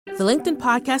The LinkedIn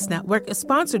Podcast Network is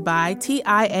sponsored by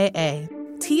TIAA.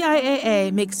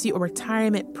 TIAA makes you a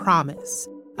retirement promise,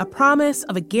 a promise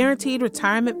of a guaranteed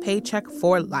retirement paycheck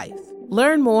for life.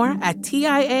 Learn more at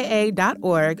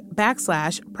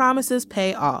TIAA.org/promises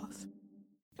pay off.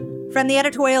 From the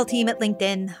editorial team at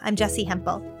LinkedIn, I'm Jessi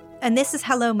Hempel, and this is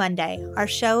Hello Monday, our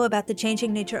show about the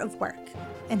changing nature of work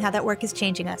and how that work is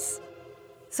changing us.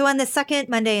 So on the second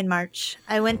Monday in March,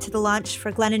 I went to the launch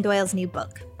for Glennon Doyle's new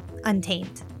book,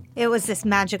 Untamed. It was this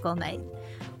magical night.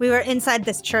 We were inside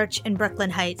this church in Brooklyn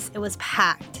Heights. It was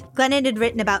packed. Glennon had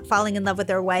written about falling in love with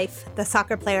her wife, the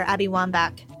soccer player Abby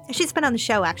Wambach. She's been on the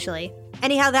show, actually.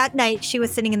 Anyhow, that night, she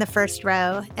was sitting in the first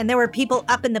row, and there were people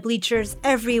up in the bleachers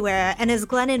everywhere, and as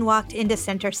Glennon walked into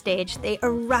center stage, they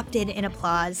erupted in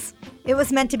applause. It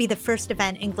was meant to be the first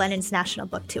event in Glennon's national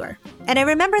book tour. And I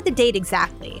remember the date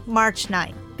exactly, March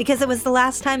 9, because it was the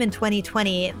last time in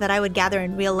 2020 that I would gather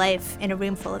in real life in a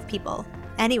room full of people,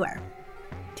 anywhere.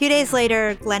 2 days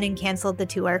later, Glennon canceled the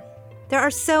tour. There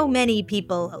are so many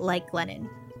people like Glennon.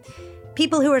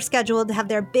 People who are scheduled to have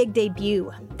their big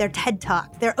debut, their TED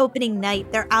Talk, their opening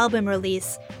night, their album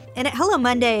release. And at Hello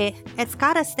Monday, it's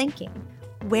got us thinking,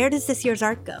 where does this year's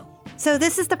art go? So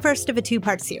this is the first of a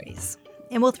two-part series.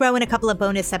 And we'll throw in a couple of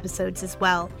bonus episodes as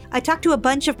well. I talked to a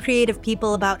bunch of creative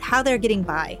people about how they're getting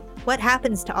by, what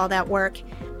happens to all that work,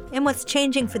 and what's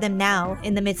changing for them now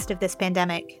in the midst of this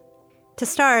pandemic. To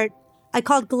start, I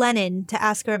called Glennon to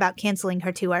ask her about canceling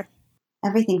her tour.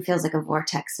 Everything feels like a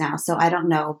vortex now, so I don't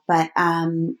know. But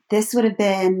this would have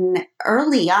been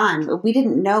early on. We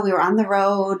didn't know. We were on the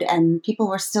road, and people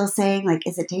were still saying, like,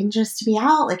 is it dangerous to be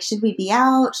out? Like, should we be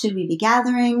out? Should we be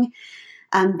gathering?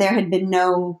 There had been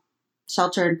no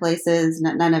shelter in places,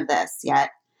 none of this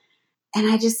yet. And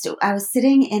I was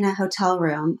sitting in a hotel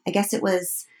room. I guess it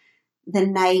was the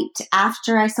night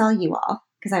after I saw you all,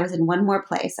 because I was in one more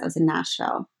place. I was in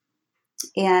Nashville.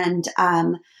 And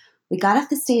we got off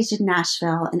the stage in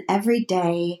Nashville, and every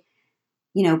day,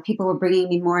 people were bringing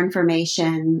me more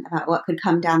information about what could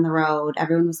come down the road.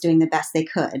 Everyone was doing the best they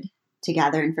could to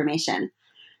gather information.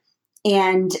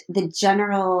 And the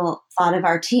general thought of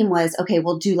our team was, okay,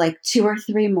 we'll do like 2 or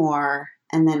 3 more,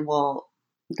 and then we'll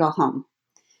go home.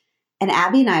 And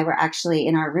Abby and I were actually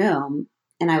in our room,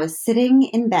 and I was sitting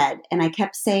in bed, and I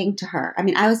kept saying to her,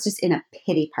 I was just in a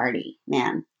pity party,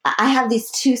 man. I have these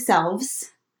two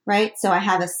selves, right? So I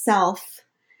have a self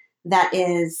that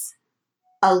is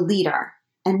a leader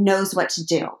and knows what to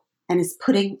do and is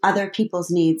putting other people's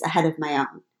needs ahead of my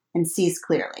own and sees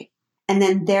clearly. And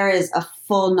then there is a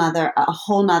whole nother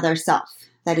self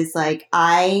that is like,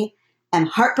 I am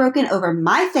heartbroken over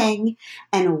my thing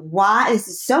and why this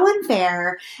is so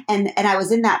unfair. And I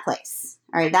was in that place.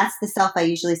 All right. That's the self I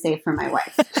usually say for my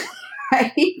wife.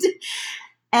 Right.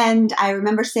 And I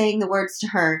remember saying the words to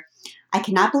her, I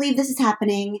cannot believe this is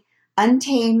happening.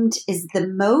 Untamed is the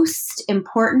most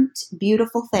important,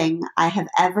 beautiful thing I have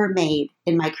ever made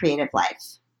in my creative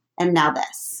life. And now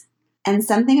this. And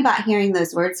something about hearing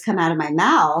those words come out of my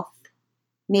mouth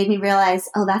made me realize,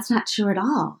 oh, that's not true at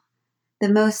all. The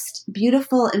most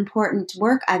beautiful, important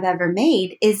work I've ever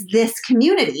made is this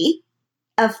community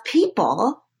of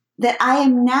people that I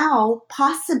am now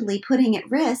possibly putting at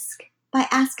risk by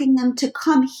asking them to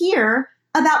come hear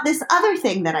about this other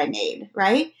thing that I made,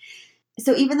 right?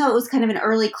 So even though it was kind of an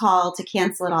early call to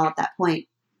cancel it all at that point,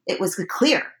 it was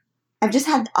clear. I've just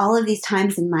had all of these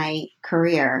times in my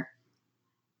career.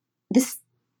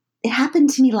 It happened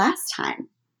to me last time.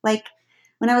 Like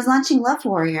when I was launching Love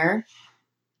Warrior,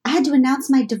 I had to announce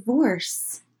my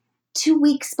divorce 2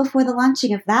 weeks before the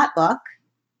launching of that book,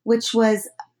 which was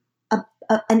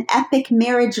an epic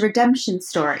marriage redemption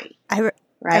story.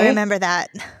 Right? I remember that.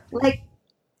 Like,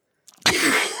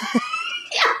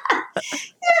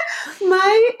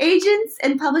 my agents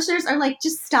and publishers are like,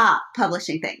 just stop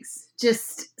publishing things.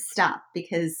 Just stop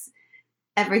because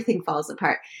everything falls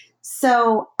apart.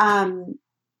 So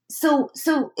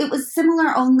it was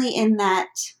similar only in that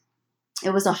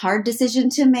it was a hard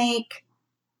decision to make,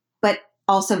 but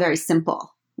also very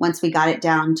simple once we got it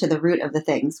down to the root of the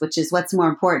things, which is what's more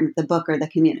important, the book or the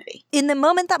community. In the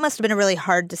moment, that must have been a really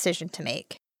hard decision to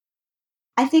make.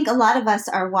 I think a lot of us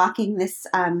are walking this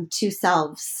two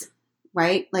selves,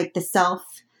 right? Like the self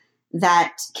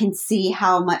that can see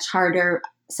how much harder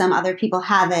some other people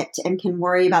have it and can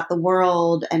worry about the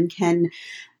world and can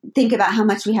think about how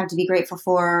much we have to be grateful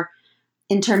for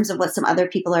in terms of what some other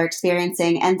people are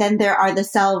experiencing. And then there are the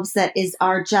selves that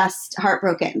are just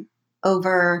heartbroken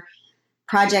over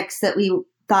projects that we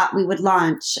thought we would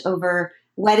launch, over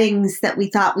weddings that we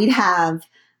thought we'd have,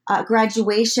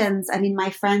 graduations. I mean, my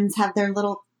friends have their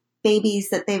little babies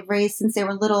that they've raised since they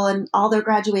were little and all their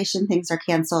graduation things are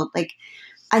canceled. Like,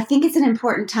 I think it's an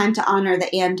important time to honor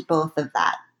the and both of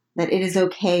that it is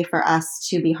okay for us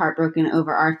to be heartbroken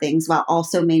over our things while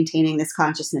also maintaining this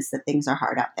consciousness that things are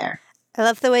hard out there. I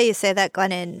love the way you say that,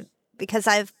 Glennon, because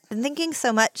I've been thinking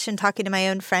so much and talking to my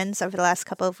own friends over the last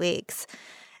couple of weeks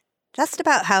just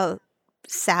about how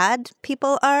sad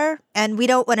people are. And we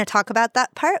don't want to talk about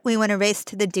that part. We want to race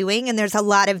to the doing, and there's a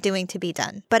lot of doing to be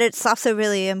done. But it's also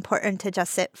really important to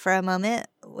just sit for a moment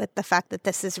with the fact that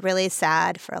this is really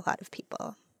sad for a lot of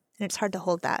people. And it's hard to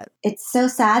hold that. It's so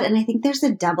sad. And I think there's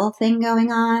a double thing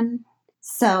going on.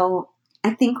 So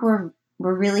I think we're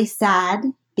really sad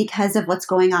because of what's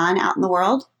going on out in the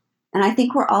world. And I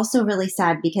think we're also really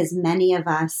sad because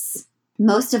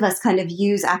most of us kind of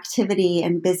use activity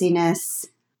and busyness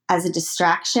as a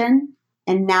distraction.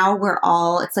 And now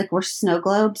it's like we're snow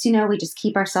globes, we just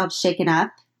keep ourselves shaken up.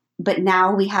 But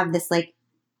now we have this like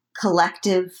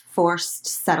collective forced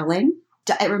settling.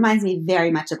 It reminds me very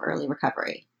much of early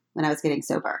recovery when I was getting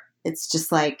sober. It's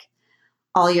just like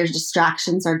all your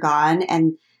distractions are gone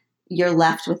and you're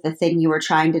left with the thing you were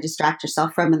trying to distract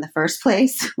yourself from in the first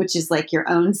place, which is like your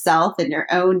own self and your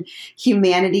own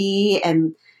humanity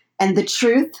and the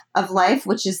truth of life,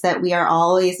 which is that we are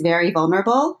always very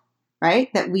vulnerable,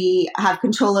 right? That we have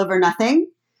control over nothing,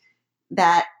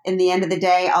 that in the end of the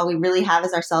day, all we really have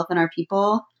is ourselves and our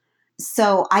people.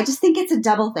 So I just think it's a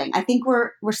double thing. I think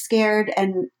we're scared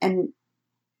and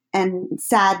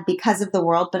sad because of the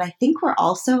world, but I think we're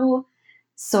also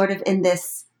sort of in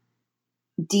this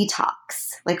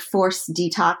detox, like forced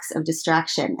detox of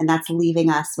distraction. And that's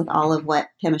leaving us with all of what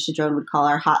Pema Chodron would call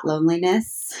our hot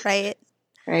loneliness. Right.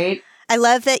 Right. I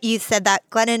love that you said that,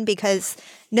 Glennon, because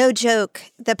no joke,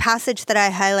 the passage that I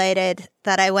highlighted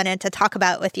that I wanted to talk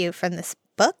about with you from this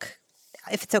book,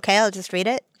 if it's okay, I'll just read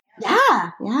it.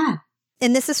 Yeah.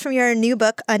 And this is from your new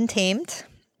book, Untamed.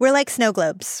 We're like snow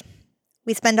globes.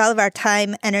 We spend all of our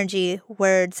time, energy,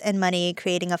 words, and money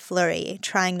creating a flurry,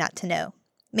 trying not to know,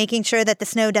 making sure that the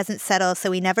snow doesn't settle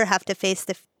so we never have to face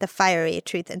the fiery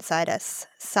truth inside us,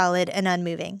 solid and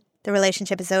unmoving. The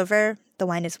relationship is over. The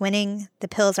wine is winning. The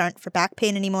pills aren't for back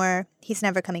pain anymore. He's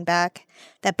never coming back.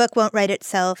 That book won't write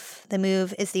itself. The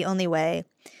move is the only way.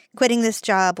 Quitting this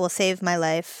job will save my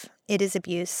life. It is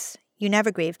abuse. You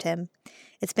never grieved him.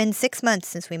 It's been 6 months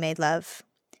since we made love.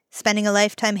 Spending a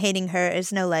lifetime hating her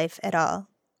is no life at all.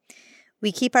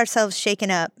 We keep ourselves shaken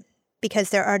up because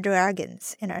there are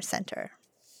dragons in our center.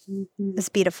 Mm-hmm. It's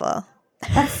beautiful.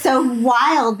 That's so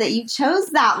wild that you chose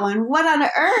that one. What on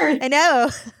earth? I know.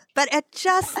 But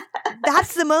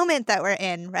that's the moment that we're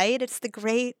in, right? It's the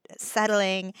great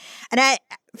settling. And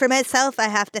for myself, I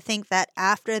have to think that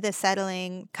after the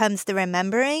settling comes the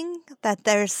remembering, that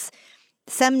there's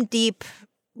some deep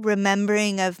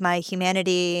remembering of my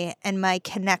humanity and my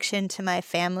connection to my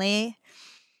family.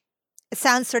 It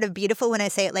sounds sort of beautiful when I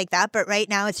say it like that, but right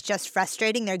now it's just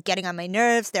frustrating. They're getting on my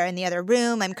nerves. They're in the other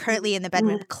room. I'm currently in the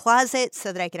bedroom closet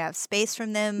so that I can have space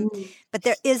from them. But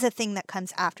there is a thing that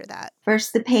comes after that.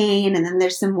 First the pain, and then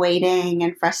there's some waiting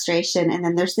and frustration, and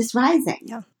then there's this rising.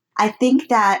 Yeah. I think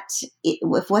that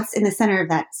if what's in the center of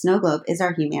that snow globe is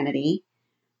our humanity,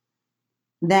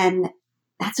 then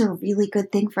that's a really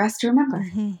good thing for us to remember,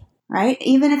 right?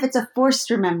 Even if it's a forced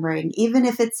remembering, even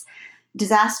if it's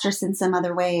disastrous in some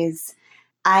other ways,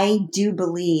 I do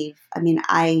believe,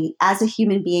 as a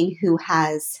human being who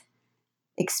has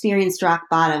experienced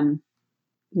rock bottom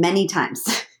many times,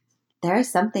 there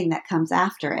is something that comes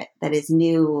after it that is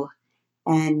new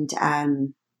and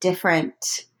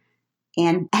different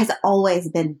and has always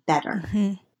been better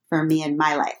for me in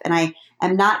my life. And I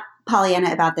am not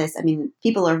Pollyanna about this.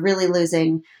 People are really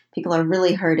losing, people are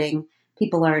really hurting,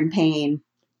 people are in pain.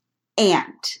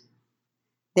 And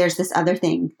there's this other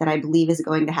thing that I believe is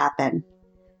going to happen.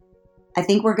 I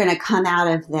think we're going to come out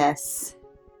of this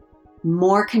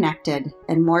more connected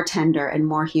and more tender and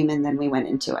more human than we went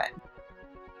into it.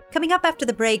 Coming up after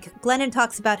the break, Glennon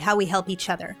talks about how we help each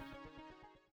other.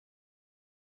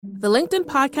 The LinkedIn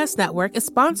Podcast Network is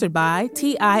sponsored by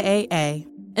TIAA.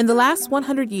 In the last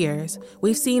 100 years,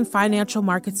 we've seen financial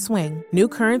markets swing, new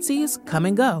currencies come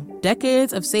and go,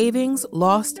 decades of savings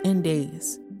lost in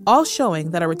days, all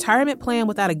showing that a retirement plan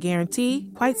without a guarantee,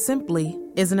 quite simply,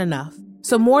 isn't enough.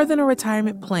 So more than a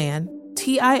retirement plan,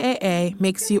 TIAA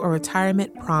makes you a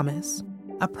retirement promise.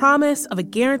 A promise of a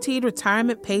guaranteed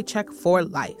retirement paycheck for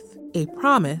life. A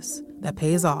promise that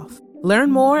pays off.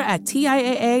 Learn more at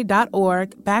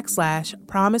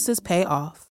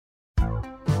TIAA.org/promisespayoff.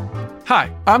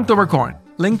 Hi, I'm Tomer Cohen,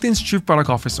 LinkedIn's Chief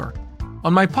Product Officer.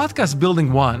 On my podcast,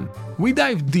 Building One, we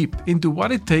dive deep into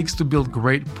what it takes to build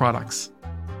great products.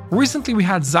 Recently, we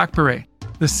had Zach Perret,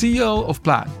 the CEO of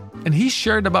Plaid, and he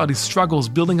shared about his struggles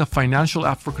building a financial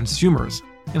app for consumers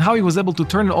and how he was able to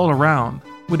turn it all around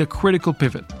with a critical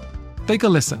pivot. Take a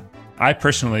listen. I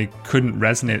personally couldn't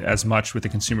resonate as much with the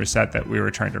consumer set that we were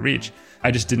trying to reach.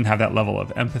 I just didn't have that level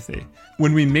of empathy.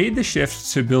 When we made the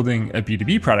shift to building a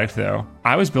B2B product, though,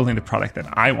 I was building the product that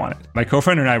I wanted. My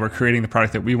co-founder and I were creating the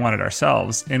product that we wanted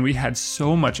ourselves, and we had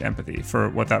so much empathy for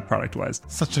what that product was.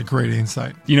 Such a great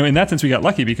insight. In that sense, we got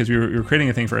lucky because we were creating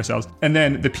a thing for ourselves. And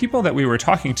then the people that we were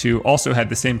talking to also had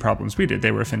the same problems we did.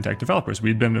 They were fintech developers.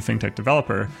 We'd been a fintech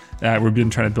developer. We'd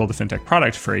been trying to build a fintech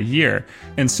product for a year.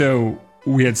 And so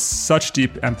we had such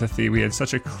deep empathy. We had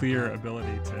such a clear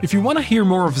ability to... If you want to hear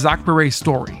more of Zach Perret's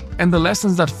story and the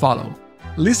lessons that follow,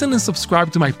 listen and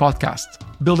subscribe to my podcast,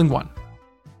 Building One.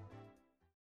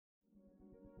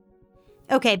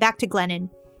 Okay, back to Glennon.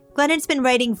 Glennon's been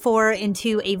writing for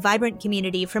into a vibrant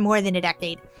community for more than a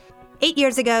decade. 8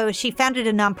 years ago, she founded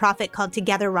a nonprofit called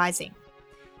Together Rising.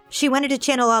 She wanted to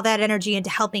channel all that energy into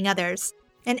helping others,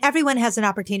 and everyone has an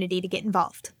opportunity to get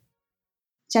involved.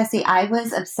 Jesse, I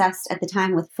was obsessed at the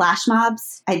time with flash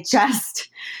mobs. I just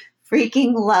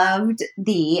freaking loved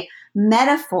the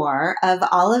metaphor of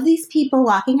all of these people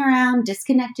walking around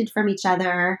disconnected from each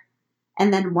other.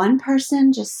 And then one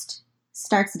person just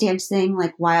starts dancing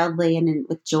like wildly and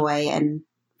with joy and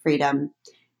freedom.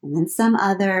 And then some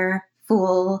other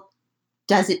fool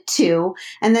does it too.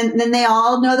 And then they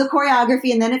all know the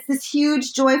choreography. And then it's this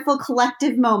huge, joyful,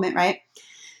 collective moment, right?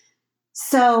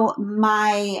 So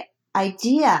my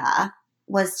idea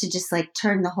was to just like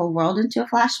turn the whole world into a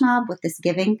flash mob with this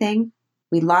giving thing.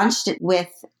 We launched it with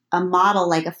a model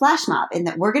like a flash mob in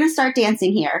that we're going to start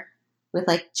dancing here with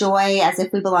like joy as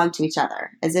if we belong to each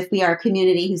other, as if we are a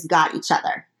community who's got each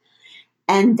other.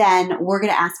 And then we're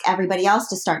going to ask everybody else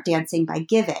to start dancing by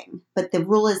giving. But the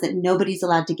rule is that nobody's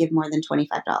allowed to give more than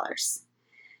 $25.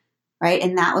 Right.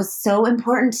 And that was so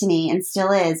important to me and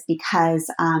still is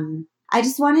because, I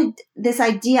just wanted this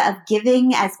idea of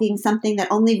giving as being something that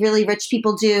only really rich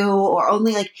people do, or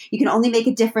only like you can only make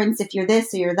a difference if you're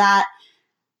this or you're that.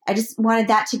 I just wanted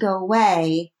that to go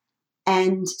away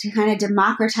and to kind of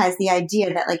democratize the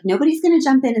idea that like nobody's going to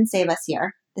jump in and save us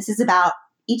here. This is about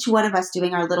each one of us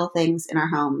doing our little things in our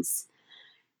homes.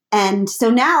 And so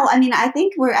now, I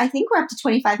think we're up to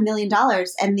 $25 million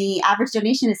and the average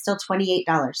donation is still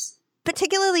 $28.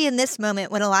 Particularly in this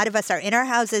moment when a lot of us are in our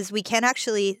houses, we can't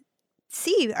actually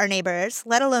see our neighbors,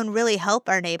 let alone really help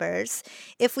our neighbors.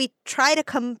 If we try to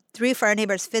come through for our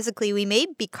neighbors physically, we may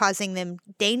be causing them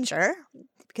danger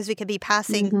because we could be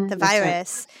passing the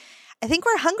virus. Right. I think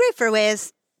we're hungry for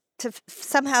ways to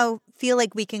somehow feel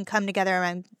like we can come together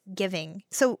around giving.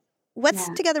 So what's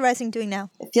Together Rising doing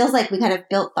now? It feels like we kind of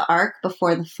built the ark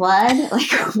before the flood.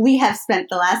 Like we have spent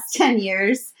the last 10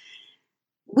 years.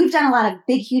 We've done a lot of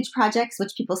big, huge projects,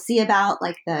 which people see about,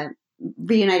 like the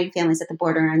reuniting families at the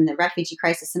border and the refugee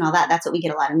crisis and all that. That's what we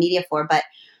get a lot of media for. But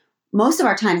most of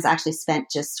our time is actually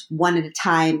spent just one at a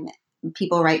time.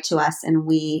 People write to us and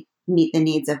we meet the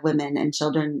needs of women and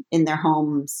children in their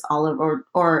homes all over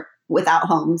or without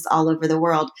homes all over the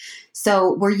world.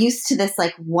 So we're used to this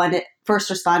like one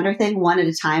first responder thing, one at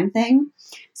a time thing.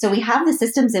 So we have the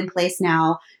systems in place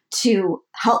now to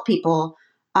help people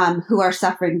who are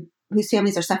suffering, whose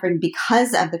families are suffering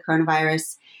because of the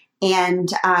coronavirus. And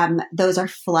those are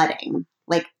flooding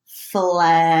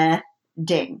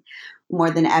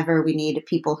more than ever. We need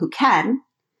people who can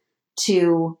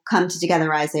to come to Together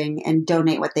Rising and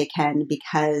donate what they can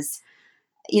because,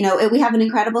 we have an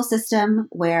incredible system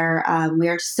where we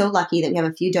are so lucky that we have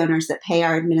a few donors that pay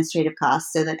our administrative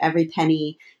costs so that every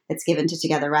penny that's given to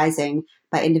Together Rising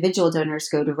by individual donors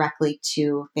go directly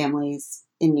to families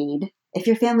in need. If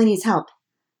your family needs help,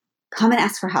 come and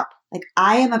ask for help. Like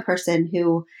I am a person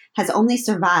who has only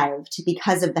survived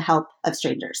because of the help of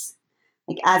strangers.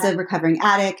 Like as a recovering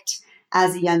addict,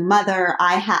 as a young mother,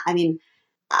 I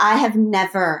have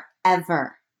never,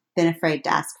 ever been afraid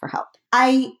to ask for help.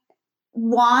 I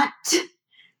want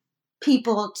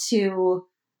people to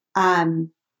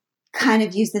kind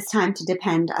of use this time to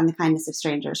depend on the kindness of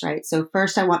strangers, right? So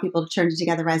first, I want people to turn to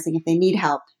Together Rising if they need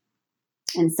help.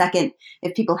 And second,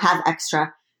 if people have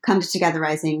extra, come to Together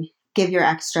Rising, give your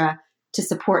extra to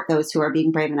support those who are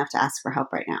being brave enough to ask for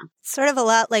help right now. Sort of a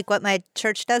lot like what my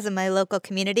church does in my local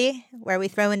community, where we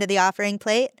throw into the offering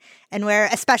plate and where,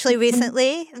 especially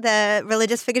recently, the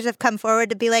religious figures have come forward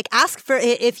to be like, ask for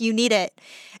it if you need it.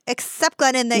 Except,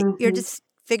 Glennon, that you're just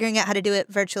figuring out how to do it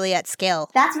virtually at scale.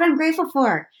 That's what I'm grateful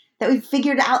for, that we've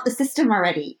figured out the system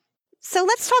already. So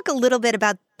let's talk a little bit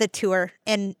about the tour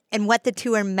and what the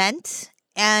tour meant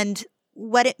and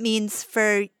what it means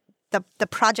for the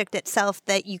project itself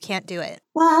that you can't do it?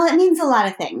 Well, it means a lot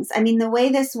of things. I mean, the way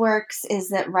this works is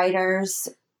that writers,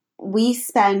 we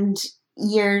spend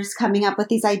years coming up with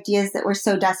these ideas that we're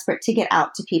so desperate to get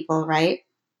out to people, right?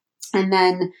 And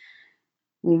then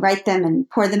we write them and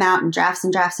pour them out in drafts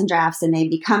and drafts and drafts, and they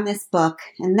become this book.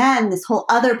 And then this whole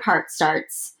other part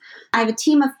starts. I have a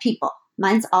team of people.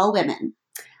 Mine's all women.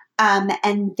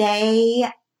 And they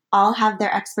all have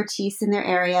their expertise in their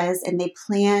areas, and they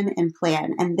plan and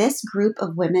plan. And this group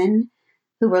of women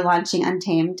who were launching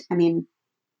Untamed, I mean,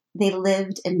 they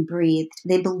lived and breathed.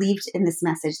 They believed in this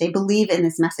message. They believe in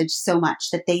this message so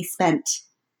much that they spent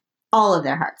all of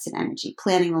their hearts and energy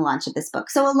planning the launch of this book.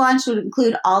 So a launch would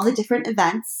include all the different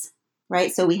events,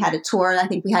 right? So we had a tour. I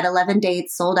think we had 11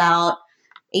 dates sold out.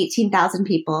 18,000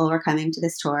 people were coming to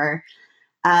this tour.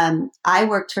 I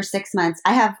worked for 6 months.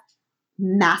 I have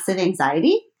massive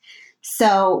anxiety.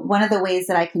 So one of the ways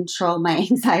that I control my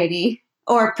anxiety,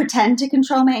 or pretend to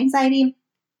control my anxiety,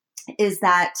 is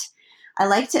that I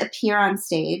like to appear on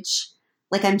stage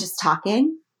like I'm just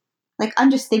talking. Like I'm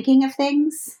just thinking of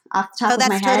things off the top of my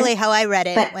head. Oh, that's totally how I read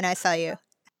it when I saw you.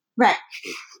 Right.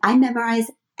 I memorize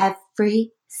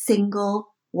every single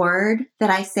word that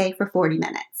I say for 40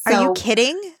 minutes. Are you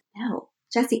kidding? No.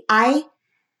 Jessie,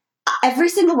 every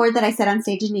single word that I said on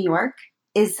stage in New York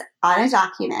is on a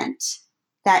document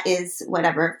that is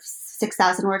whatever,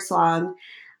 6,000 words long.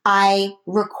 I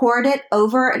record it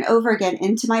over and over again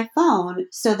into my phone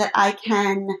so that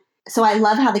so I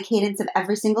love how the cadence of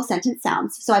every single sentence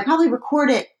sounds. So I probably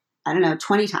record it,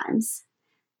 20 times.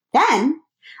 Then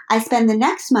I spend the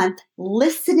next month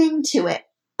listening to it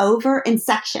over in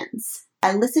sections.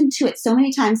 I listen to it so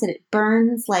many times that it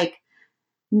burns like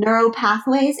neural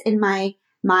pathways in my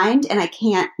mind, and I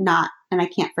can't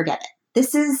forget it.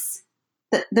 This is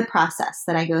the process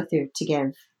that I go through to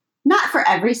give, not for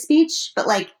every speech, but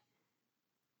like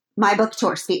my book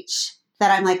tour speech,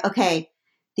 that I'm like, okay,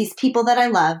 these people that I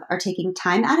love are taking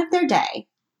time out of their day,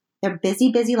 their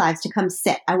busy, busy lives, to come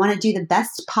sit. I want to do the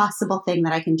best possible thing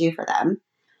that I can do for them.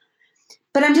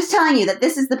 But I'm just telling you that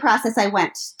this is the process I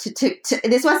went to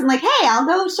this wasn't like, hey, I'll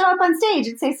go show up on stage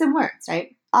and say some words,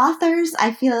 right? Authors,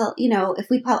 I feel,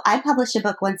 I publish a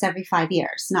book once every 5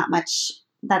 years, not much.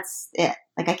 That's it.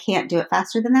 Like I can't do it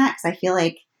faster than that, because I feel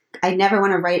like I never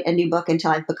want to write a new book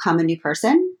until I've become a new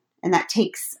person. And that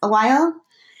takes a while.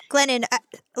 Glennon,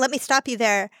 let me stop you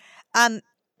there.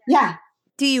 Yeah.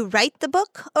 Do you write the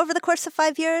book over the course of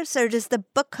 5 years, or does the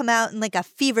book come out in like a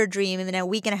fever dream in a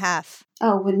week and a half?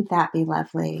 Oh, wouldn't that be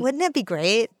lovely? Wouldn't it be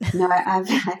great? No, I've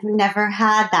never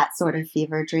had that sort of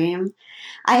fever dream.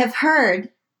 I have heard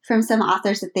from some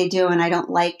authors that they do, and I don't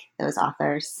like those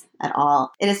authors at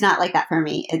all. It is not like that for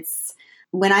me. It's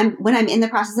when I'm in the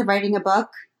process of writing a book,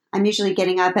 I'm usually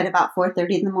getting up at about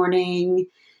 4:30 in the morning,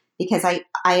 because I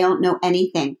don't know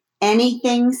anything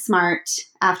smart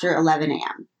after 11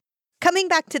 a.m. Coming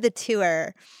back to the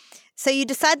tour, so you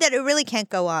decide that it really can't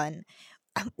go on.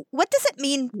 What does it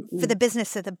mean for the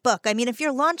business of the book? I mean, if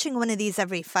you're launching one of these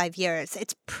every 5 years,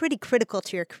 it's pretty critical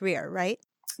to your career, right?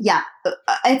 Yeah,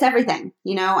 it's everything.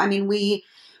 I mean,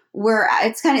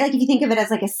 it's kind of like, if you think of it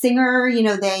as like a singer,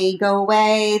 they go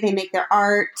away, they make their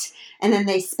art, and then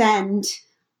they spend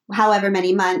however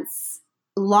many months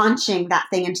launching that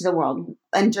thing into the world.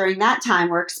 And during that time,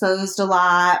 we're exposed a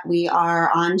lot. We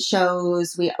are on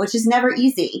shows, which is never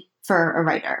easy for a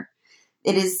writer.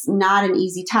 It is not an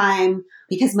easy time,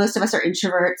 because most of us are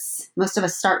introverts. Most of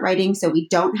us start writing so we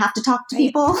don't have to talk to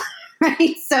people,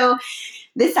 right? So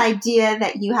this idea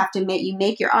that you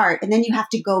make your art and then you have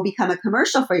to go become a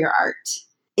commercial for your art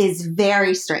is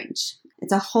very strange.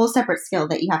 It's a whole separate skill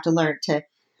that you have to learn to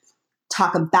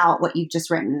talk about what you've just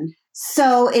written.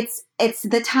 So it's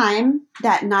the time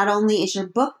that not only is your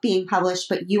book being published,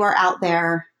 but you are out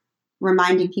there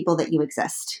reminding people that you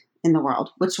exist in the world,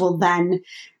 which will then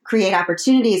create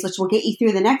opportunities, which will get you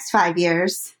through the next 5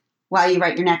 years while you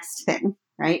write your next thing,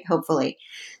 right? Hopefully.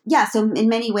 Yeah. So in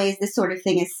many ways, this sort of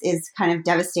thing is kind of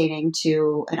devastating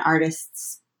to an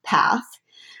artist's path.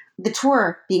 The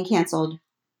tour being canceled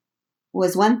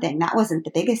was one thing. That wasn't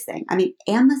the biggest thing. I mean,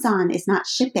 Amazon is not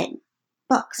shipping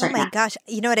books right now. Oh my gosh.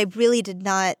 You know what? I really did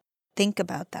not think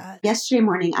about that. Yesterday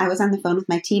morning, I was on the phone with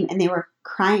my team and they were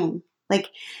crying. Like,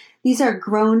 these are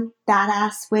grown,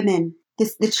 badass women.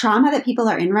 The trauma that people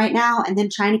are in right now, and then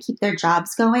trying to keep their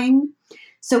jobs going.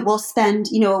 So we'll spend,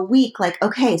 a week like,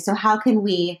 okay, so how can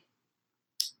we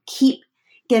keep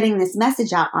getting this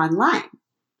message out online,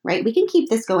 right? We can keep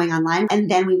this going online.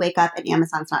 And then we wake up and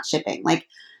Amazon's not shipping. Like,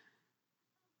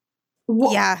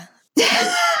 yeah.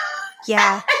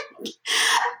 Yeah.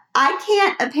 I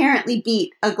can't apparently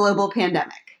beat a global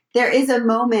pandemic. there is a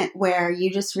moment where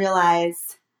you just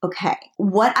realize, okay,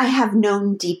 what I have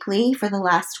known deeply for the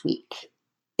last week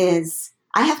is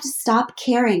I have to stop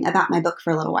caring about my book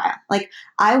for a little while. Like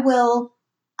I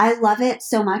love it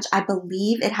so much. I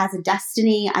believe it has a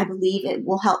destiny. I believe it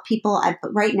will help people.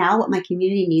 But right now, what my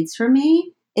community needs from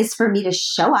me is for me to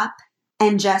show up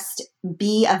and just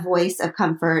be a voice of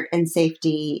comfort and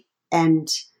safety and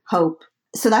hope.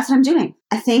 So that's what I'm doing.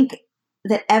 I think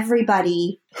that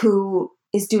everybody who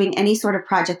is doing any sort of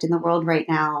project in the world right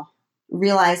now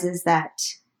realizes that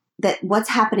what's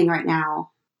happening right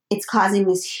now, it's causing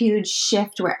this huge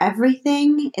shift where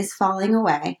everything is falling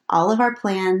away, all of our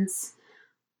plans,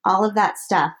 all of that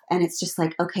stuff. And it's just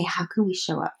like, okay, how can we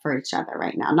show up for each other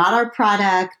right now? Not our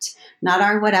product, not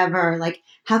our whatever. Like,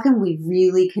 how can we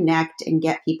really connect and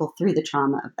get people through the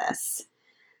trauma of this?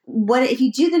 What if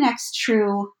you do the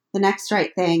next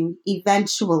right thing,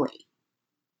 eventually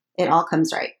it all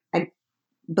comes right. I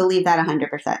believe that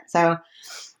 100%. So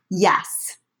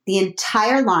yes, the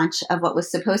entire launch of what was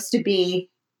supposed to be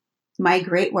my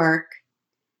great work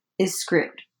is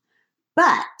screwed.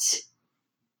 But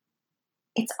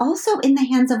it's also in the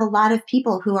hands of a lot of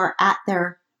people who are at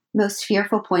their most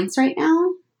fearful points right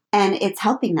now, and it's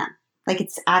helping them. Like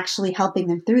it's actually helping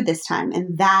them through this time.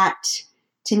 And that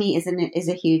to me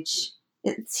it's huge.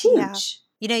 Yeah.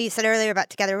 You know, you said earlier about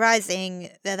Together Rising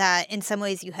that in some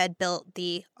ways you had built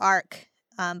the arc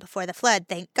before the flood,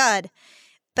 thank God.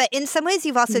 But in some ways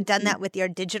you've also done that with your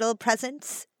digital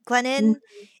presence, Glennon,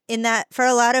 in that for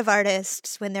a lot of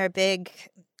artists, when their big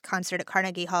concert at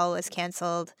Carnegie Hall was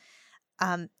canceled,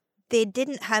 they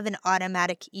didn't have an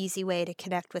automatic, easy way to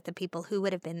connect with the people who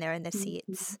would have been there in the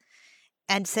seats.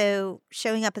 And so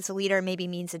showing up as a leader maybe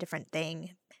means a different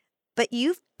thing. But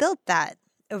you've built that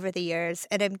over the years,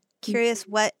 and I'm curious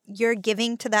what you're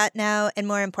giving to that now, and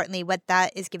more importantly, what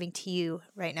that is giving to you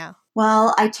right now.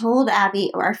 Well, I told Abby,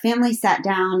 our family sat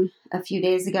down a few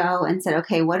days ago and said,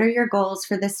 okay, what are your goals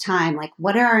for this time? Like,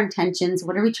 what are our intentions?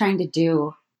 What are we trying to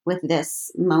do with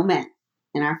this moment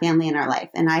in our family and our life?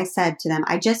 And I said to them,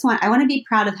 I want to be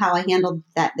proud of how I handled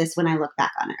this when I look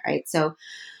back on it, right? So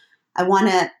I want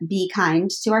to be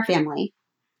kind to our family.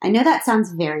 I know that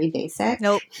sounds very basic.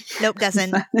 Nope,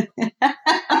 doesn't.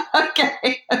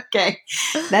 Okay.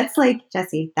 That's like,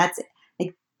 Jessie, that's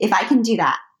like, if I can do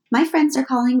that. My friends are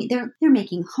calling me, they're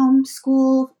making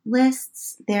homeschool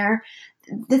lists. They're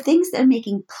the things that are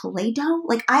making Play-Doh.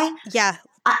 Like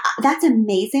that's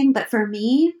amazing. But for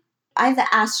me, I have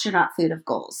the astronaut food of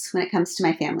goals when it comes to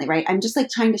my family, right? I'm just like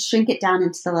trying to shrink it down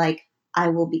into the like, I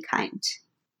will be kind.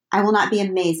 I will not be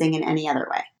amazing in any other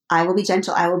way. I will be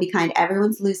gentle. I will be kind.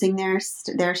 Everyone's losing their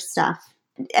stuff.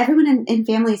 Everyone in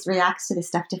families reacts to this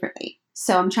stuff differently.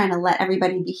 So I'm trying to let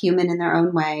everybody be human in their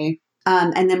own way.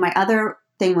 And then my other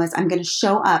thing was I'm going to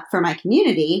show up for my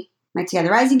community, my Together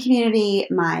Rising community,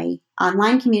 my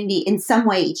online community in some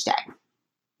way each day,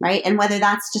 right? And whether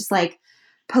that's just like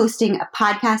posting a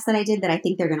podcast that I did that I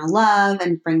think they're going to love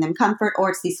and bring them comfort, or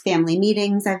it's these family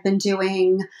meetings I've been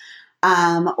doing,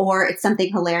 or it's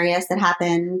something hilarious that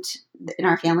happened in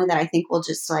our family that I think will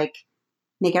just like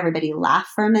make everybody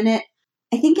laugh for a minute.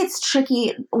 I think it's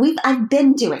tricky. I've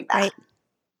been doing that. Right.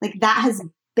 Like that has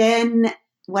been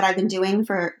what I've been doing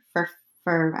for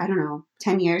I don't know,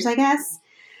 10 years, I guess.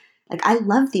 Like I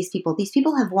love these people. These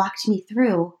people have walked me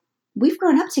through. We've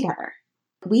grown up together.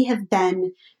 We have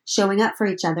been showing up for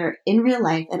each other in real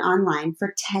life and online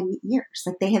for 10 years.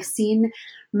 Like they have seen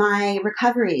my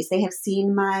recoveries. They have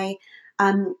seen my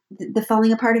the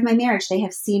falling apart of my marriage. They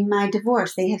have seen my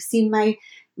divorce. They have seen my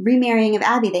remarrying of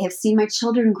Abby. They have seen my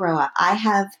children grow up. I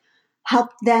have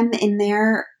helped them in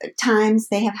their times.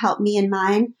 They have helped me in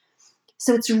mine.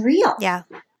 So it's real. Yeah.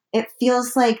 It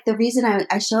feels like the reason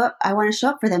I show up, I want to show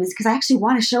up for them is because I actually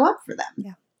want to show up for them.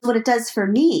 Yeah. What it does for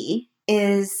me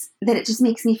is that it just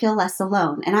makes me feel less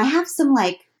alone. And I have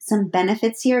some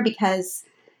benefits here because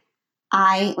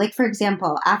for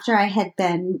example, after I had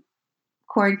been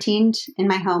quarantined in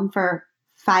my home for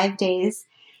 5 days,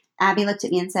 Abby looked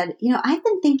at me and said, I've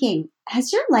been thinking,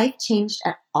 has your life changed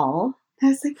at all? I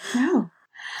was like,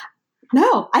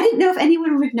 no, I didn't know if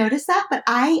anyone would notice that, but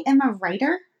I am a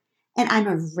writer and I'm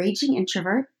a raging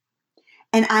introvert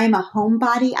and I am a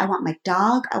homebody. I want my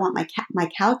dog. I want my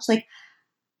couch.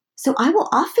 So I will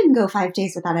often go 5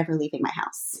 days without ever leaving my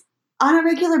house on a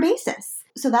regular basis.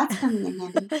 So that's coming in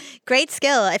handy. Great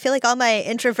skill. I feel like all my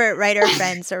introvert writer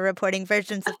friends are reporting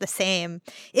versions of the same.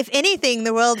 If anything,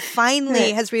 the world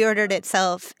finally has reordered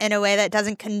itself in a way that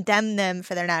doesn't condemn them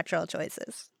for their natural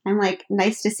choices. I'm like,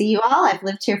 nice to see you all. I've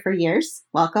lived here for years.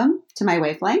 Welcome to my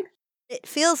wavelength. It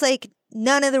feels like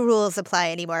none of the rules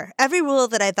apply anymore. Every rule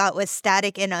that I thought was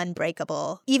static and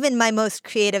unbreakable, even my most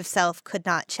creative self could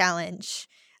not challenge,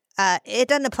 it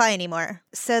doesn't apply anymore.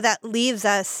 So that leaves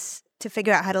us to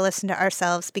figure out how to listen to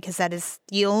ourselves, because that is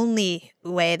the only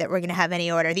way that we're going to have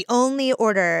any order. The only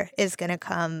order is going to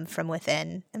come from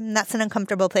within. And that's an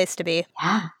uncomfortable place to be.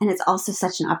 Yeah. And it's also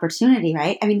such an opportunity,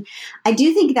 right? I mean, I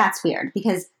do think that's weird,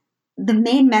 because the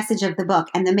main message of the book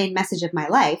and the main message of my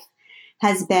life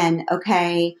has been,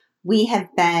 okay, we have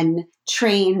been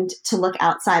trained to look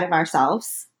outside of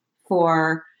ourselves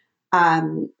for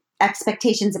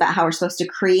expectations about how we're supposed to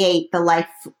create the life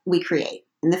we create,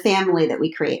 and the family that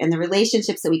we create, and the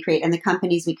relationships that we create, and the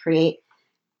companies we create,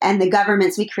 and the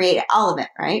governments we create, all of it,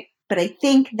 right? But I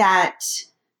think that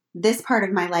this part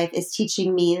of my life is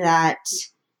teaching me that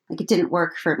it didn't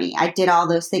work for me. I did all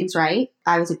those things right.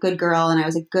 I was a good girl, and I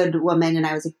was a good woman, and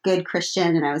I was a good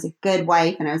Christian, and I was a good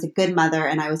wife, and I was a good mother,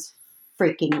 and I was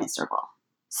freaking miserable.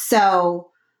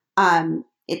 So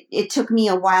it took me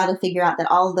a while to figure out that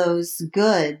all those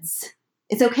goods,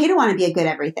 it's okay to want to be a good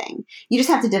everything. You just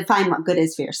have to define what good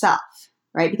is for yourself,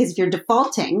 right? Because if you're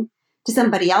defaulting to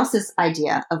somebody else's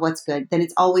idea of what's good, then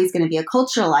it's always going to be a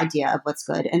cultural idea of what's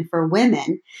good. And for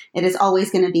women, it is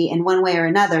always going to be, in one way or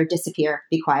another, disappear,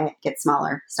 be quiet, get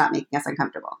smaller, stop making us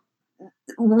uncomfortable.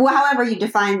 However you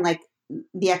define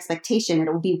the expectation,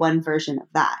 it will be one version of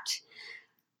that.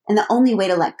 And the only way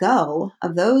to let go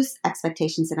of those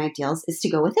expectations and ideals is to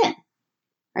go within,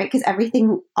 right? Because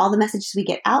all the messages we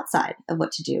get outside of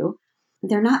what to do,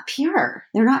 they're not pure.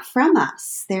 They're not from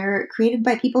us. They're created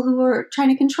by people who are trying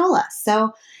to control us.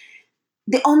 So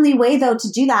the only way, though,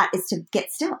 to do that is to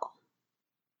get still,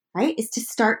 right? Is to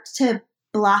start to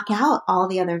block out all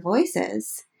the other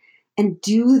voices and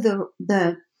do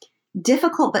the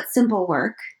difficult but simple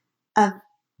work of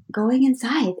going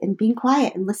inside and being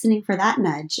quiet and listening for that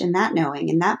nudge and that knowing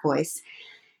and that voice.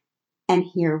 And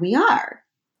here we are.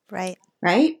 Right.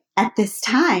 Right? At this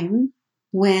time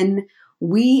when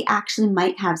we actually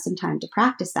might have some time to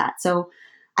practice that. So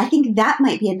I think that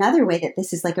might be another way that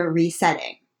this is like a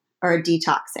resetting or a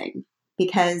detoxing,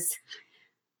 because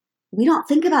we don't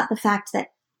think about the fact that,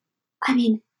 I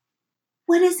mean,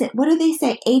 what is it? What do they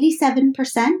say? 87%?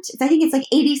 I think it's like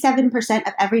 87%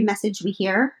 of every message we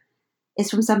hear is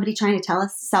from somebody trying to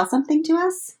sell something to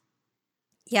us.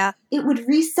 Yeah. It would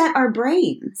reset our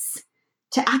brains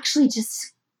to actually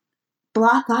just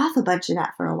block off a bunch of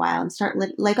that for a while and start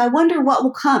I wonder what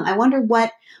will come. I wonder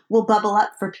what will bubble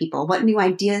up for people, what new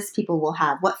ideas people will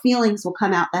have, what feelings will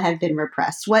come out that have been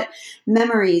repressed, what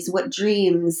memories, what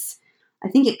dreams. I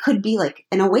think it could be like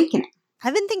an awakening.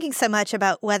 I've been thinking so much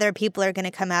about whether people are going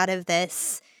to come out of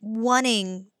this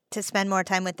wanting to spend more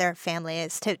time with their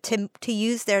families, to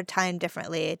use their time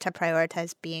differently, to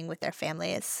prioritize being with their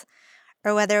families,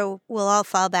 or whether we'll all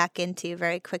fall back into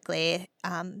very quickly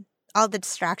all the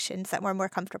distractions that we're more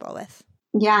comfortable with.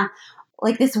 Yeah.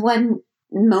 Like this one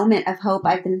moment of hope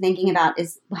I've been thinking about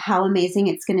is how amazing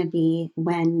it's going to be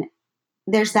when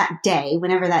there's that day,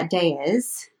 whenever that day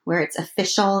is, where it's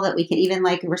official that we can, even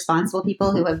responsible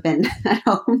people who have been at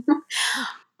home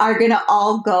are going to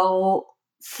all go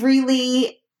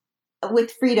freely,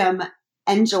 with freedom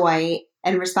and joy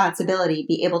and responsibility,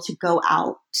 be able to go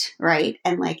out, right?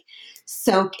 And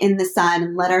soak in the sun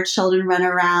and let our children run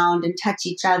around and touch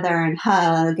each other and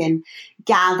hug and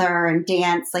gather and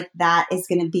dance. That is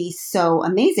going to be so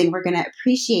amazing. We're going to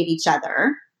appreciate each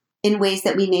other in ways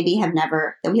that we maybe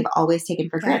that we have always taken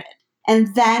for granted.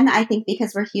 And then I think,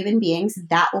 because we're human beings,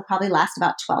 that will probably last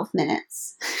about 12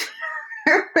 minutes.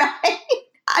 Right?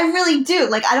 I really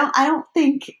do. I don't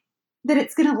think that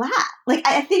it's going to last.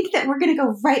 I think that we're going to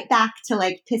go right back to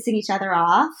pissing each other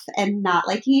off and not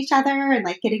liking each other and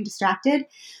getting distracted.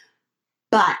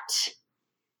 But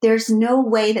there's no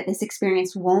way that this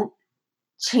experience won't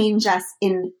change us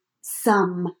in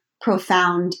some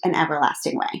profound and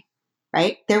everlasting way,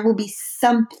 right? There will be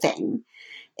something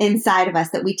inside of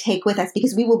us that we take with us,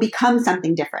 because we will become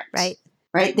something different.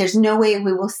 Right? There's no way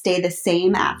we will stay the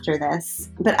same after this,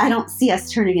 but I don't see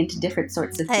us turning into different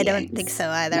sorts of beings. I don't think so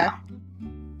either. No.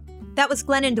 That was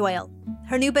Glennon Doyle.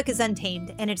 Her new book is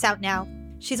Untamed, and it's out now.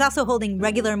 She's also holding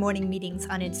regular morning meetings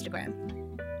on Instagram.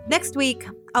 Next week,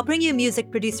 I'll bring you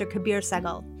music producer Kabir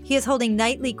Sehgal. He is holding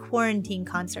nightly quarantine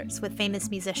concerts with famous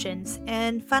musicians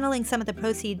and funneling some of the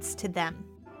proceeds to them.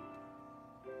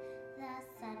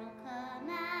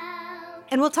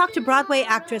 And we'll talk to Broadway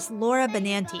actress Laura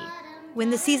Benanti. When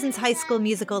the season's high school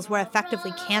musicals were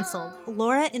effectively canceled,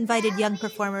 Laura invited young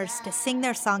performers to sing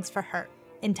their songs for her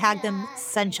and tagged them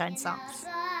Sunshine Songs.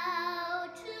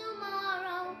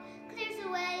 Tomorrow clears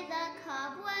away the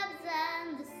cobwebs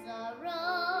and the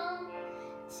sorrow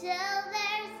till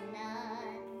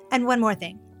And one more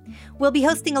thing. We'll be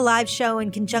hosting a live show in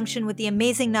conjunction with the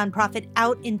amazing nonprofit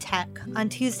Out in Tech on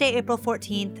Tuesday, April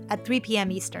 14th at 3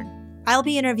 p.m. Eastern. I'll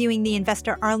be interviewing the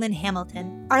investor Arlen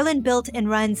Hamilton. Arlen built and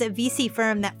runs a VC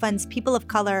firm that funds people of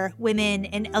color, women,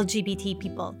 and LGBT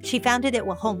people. She founded it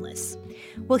while homeless.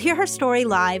 We'll hear her story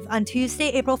live on Tuesday,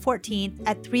 April 14th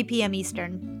at 3 p.m.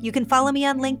 Eastern. You can follow me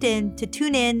on LinkedIn to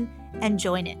tune in and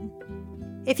join in.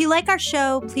 If you like our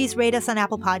show, please rate us on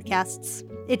Apple Podcasts.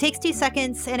 It takes 2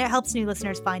 seconds and it helps new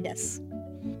listeners find us.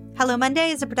 Hello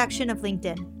Monday is a production of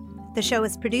LinkedIn. The show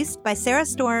is produced by Sarah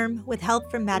Storm with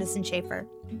help from Madison Schaefer.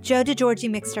 Joe DeGiorgi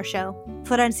mixed our show.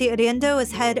 Florencia Oriendo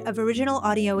is head of original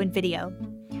audio and video.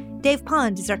 Dave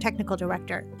Pond is our technical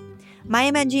director.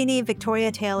 Maya Mangini,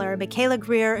 Victoria Taylor, Michaela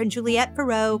Greer, and Juliette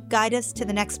Perot guide us to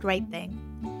the next right thing.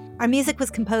 Our music was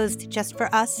composed just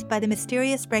for us by the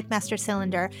mysterious Breakmaster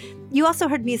Cylinder. You also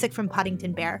heard music from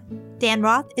Poddington Bear. Dan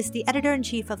Roth is the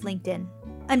editor-in-chief of LinkedIn.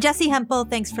 I'm Jessi Hempel.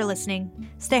 Thanks for listening.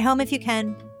 Stay home if you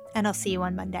can, and I'll see you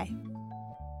on Monday.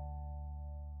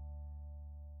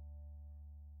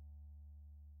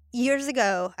 Years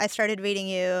ago, I started reading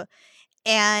you,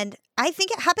 and I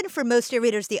think it happened for most of your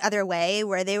readers the other way,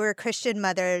 where they were Christian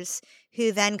mothers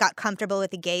who then got comfortable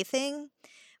with the gay thing.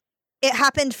 It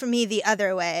happened for me the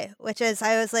other way, which is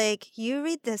I was like, you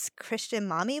read this Christian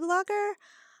mommy blogger?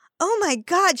 Oh my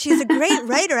God, she's a great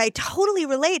writer. I totally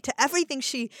relate to everything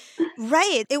she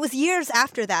writes. It was years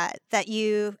after that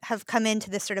you have come into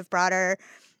this sort of broader,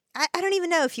 I don't even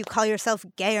know if you call yourself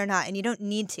gay or not, and you don't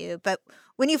need to, but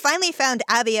when you finally found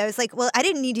Abby, I was like, well, I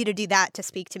didn't need you to do that to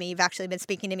speak to me. You've actually been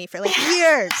speaking to me for like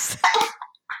years.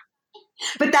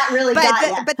 But that really got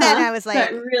you. But then I was like,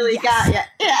 that really yes. got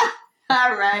you. Yeah.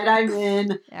 All right, I'm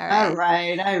in. All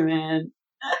right, I'm in.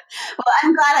 Well,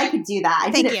 I'm glad I could do that.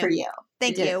 I did it for you.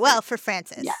 Thank you. Well, for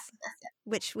Frances, yes.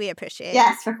 which we appreciate.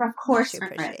 Yes, of course, for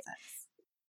appreciate. Frances.